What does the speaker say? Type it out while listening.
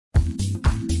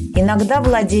Иногда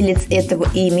владелец этого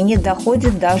имени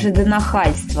доходит даже до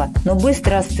нахальства, но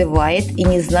быстро остывает и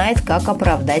не знает, как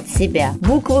оправдать себя.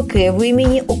 Буква «К» в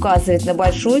имени указывает на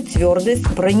большую твердость,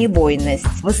 бронебойность.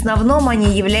 В основном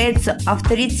они являются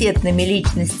авторитетными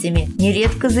личностями,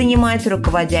 нередко занимают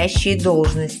руководящие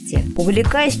должности.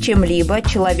 Увлекаясь чем-либо,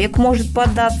 человек может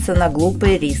поддаться на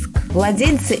глупый риск.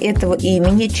 Владельцы этого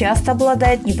имени часто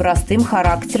обладают непростым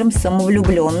характером,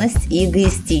 самовлюбленность и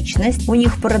эгоистичность. У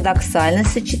них парадоксально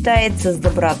сочетается с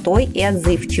добротой и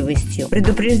отзывчивостью.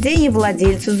 Предупреждение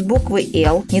владельцу с буквой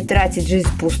 «Л» не тратить жизнь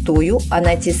впустую, а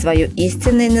найти свое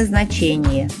истинное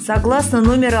назначение. Согласно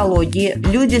нумерологии,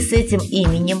 люди с этим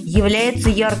именем являются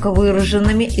ярко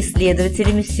выраженными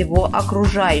исследователями всего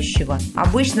окружающего.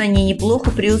 Обычно они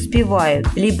неплохо преуспевают,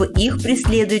 либо их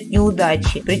преследуют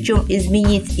неудачи, причем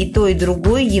изменить и то, и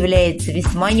другое является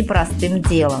весьма непростым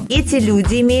делом. Эти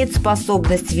люди имеют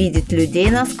способность видеть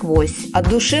людей насквозь. От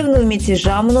душевного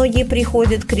мятежа многие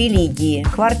приходят к религии.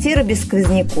 Квартира без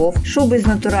сквозняков, шуба из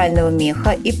натурального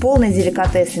меха и полный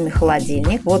деликатесами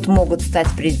холодильник вот могут стать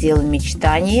пределом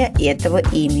мечтания этого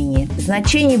имени.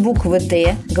 Значение буквы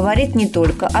 «Т» говорит не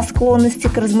только о склонности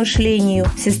к размышлению,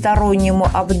 всестороннему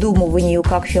обдумыванию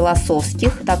как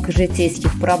философских, так и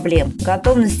житейских проблем,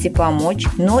 готовности помочь,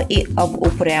 но и об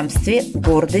упрямстве,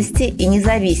 гордости и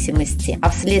независимости, а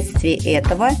вследствие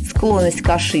этого склонность к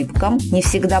ошибкам, не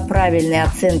всегда правильной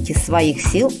оценки своих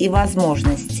сил и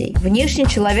возможностей. Внешне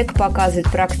человек показывает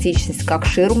практичность как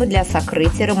ширмы для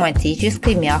сокрытия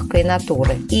романтической мягкой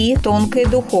натуры и тонкая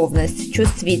духовность,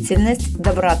 чувствительность,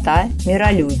 доброта,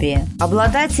 миролюбие.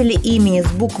 Обладатели имени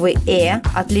с буквой «Э»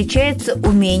 отличаются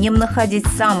умением находить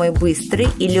самый быстрый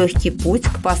и легкий путь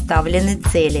к поставленной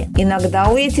цели. Иногда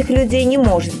у этих людей не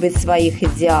может быть своих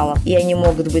идеалов, и они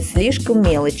могут быть слишком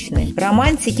мелочны.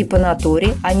 Романтики по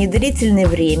натуре, они длительное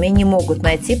время не могут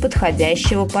найти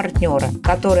подходящего партнера,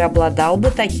 который обладал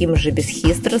бы таким же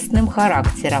бесхитростным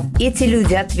характером. Эти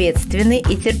люди ответственны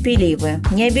и терпеливы.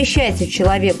 Не обещайте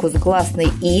человеку с гласной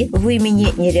 «и» в имени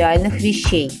нереальных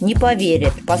вещей. Не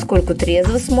поверит, поскольку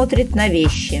трезво смотрит на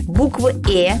вещи. Буква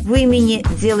 «э» в имени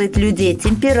делает людей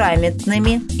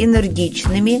темпераментными,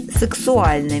 энергичными,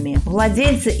 сексуальными.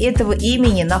 Владельцы этого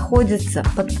имени находятся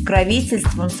под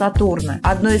покровительством Сатурна,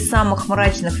 одной из самых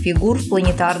мрачных фигур в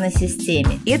планетарной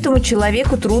системе. Этому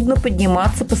человеку трудно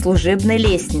подниматься по служебной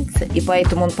лестнице, и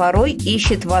поэтому он порой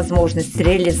ищет возможность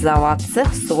реализоваться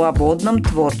в свободном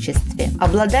творчестве.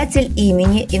 Обладатель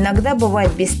имени иногда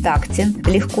бывает бестактен,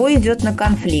 легко идет на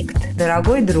конфликт.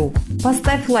 Дорогой друг,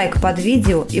 поставь лайк под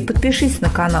видео и подпишись на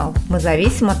канал. Мы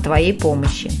зависим от твоей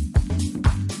помощи.